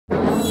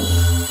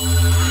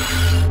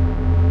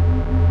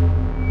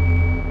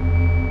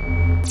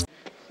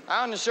I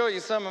want to show you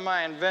some of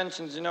my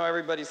inventions. You know,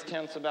 everybody's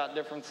tense about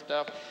different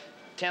stuff.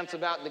 Tense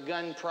about the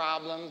gun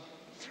problem.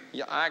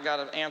 Yeah, I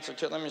got an answer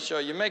to it. Let me show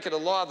you. Make it a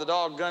law that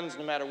all guns,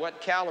 no matter what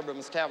caliber,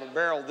 must have a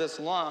barrel this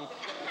long.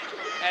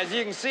 As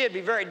you can see, it'd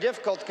be very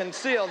difficult to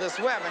conceal this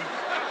weapon.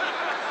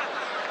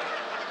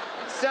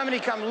 Somebody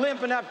come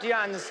limping up to you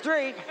on the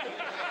street,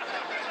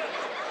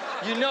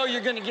 you know you're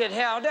going to get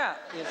held up,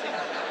 you see.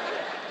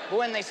 But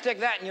when they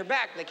stick that in your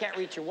back, they can't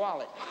reach your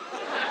wallet.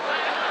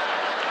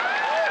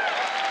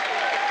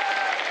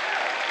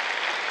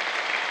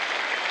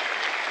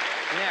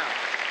 Now,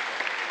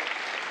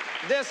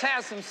 this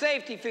has some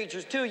safety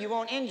features, too. You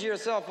won't injure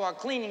yourself while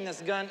cleaning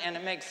this gun, and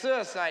it makes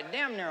suicide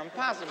damn near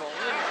impossible.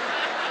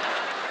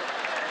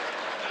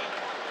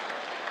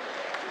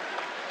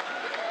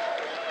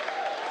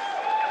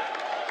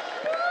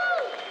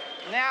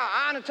 Now,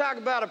 I want to talk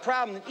about a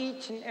problem that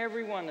each and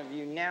every one of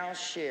you now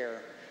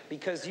share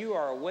because you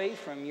are away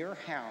from your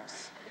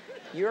house.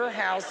 Your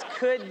house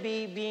could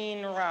be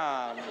being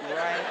robbed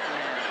right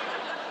now.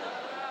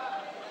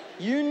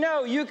 You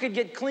know you could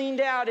get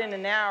cleaned out in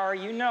an hour.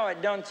 You know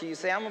it, don't you? You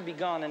say, I'm going to be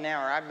gone an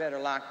hour. I better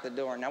lock the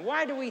door. Now,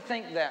 why do we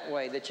think that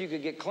way, that you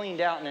could get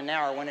cleaned out in an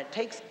hour when it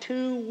takes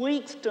 2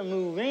 weeks to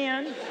move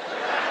in?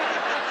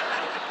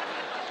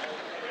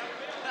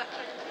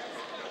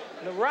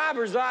 The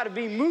robbers ought to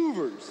be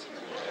movers.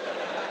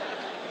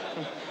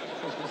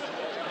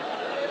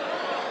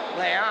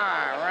 They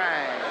are,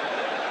 right.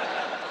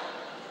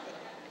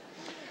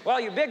 Well,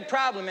 your big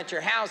problem at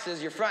your house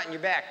is your front and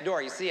your back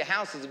door. You see, a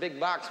house is a big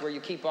box where you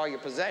keep all your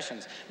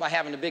possessions. By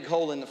having a big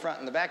hole in the front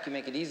and the back, you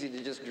make it easy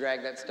to just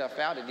drag that stuff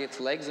out. It gets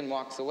legs and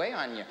walks away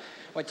on you.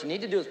 What you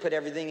need to do is put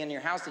everything in your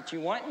house that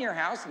you want in your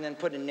house and then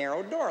put a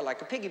narrow door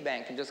like a piggy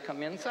bank and just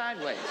come in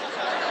sideways.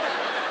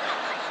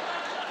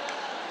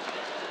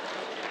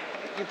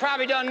 You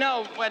probably don't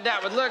know what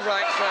that would look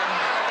like, so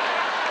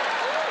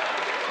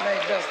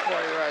make this for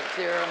you right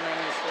here, and then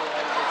you see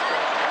how this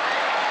goes.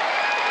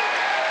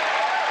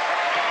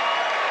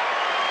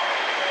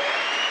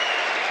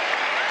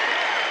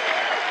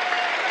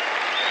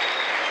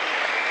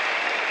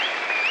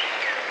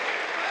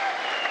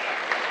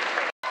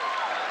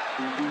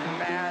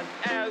 Mad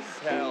as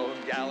hell,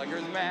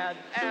 Gallagher's mad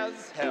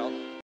as hell.